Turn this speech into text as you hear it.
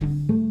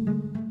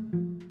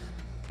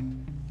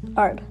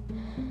Alright,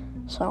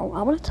 so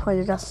I'm going to tell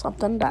you guys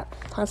something that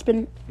has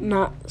been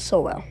not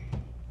so well.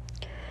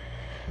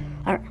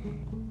 Alright,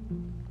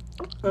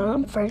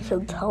 I'm afraid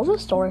to tell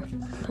this story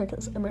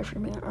because it may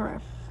freak me out.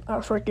 Alright,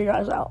 I'll freak you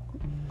guys out.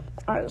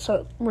 Alright,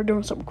 so we're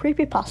doing some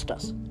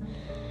creepypastas.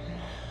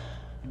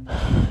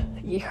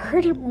 You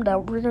heard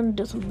that we're going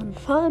to do something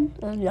fun,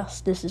 and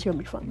yes, this is going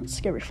to be fun. It's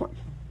scary fun.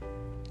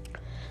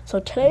 So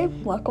today,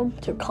 welcome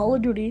to Call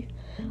of Duty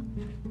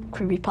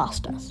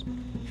creepypastas.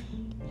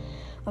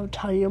 I'll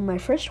tell you my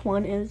first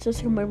one, and this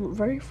is my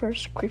very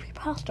first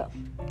creepypasta.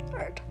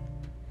 Alright.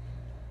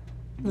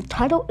 The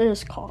title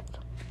is called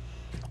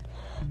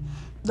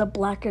The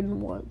Blackened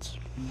Woods.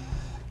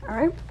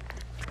 Alright.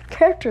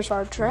 Characters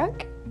are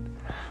Jack,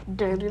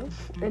 Daniel,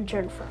 and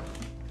Jennifer.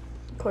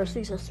 Of course,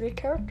 these are 3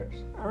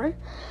 characters. Alright.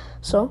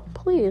 So,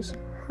 please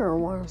hear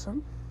one of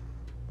them.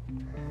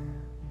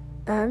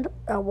 And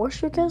I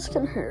wish you guys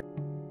can hear it.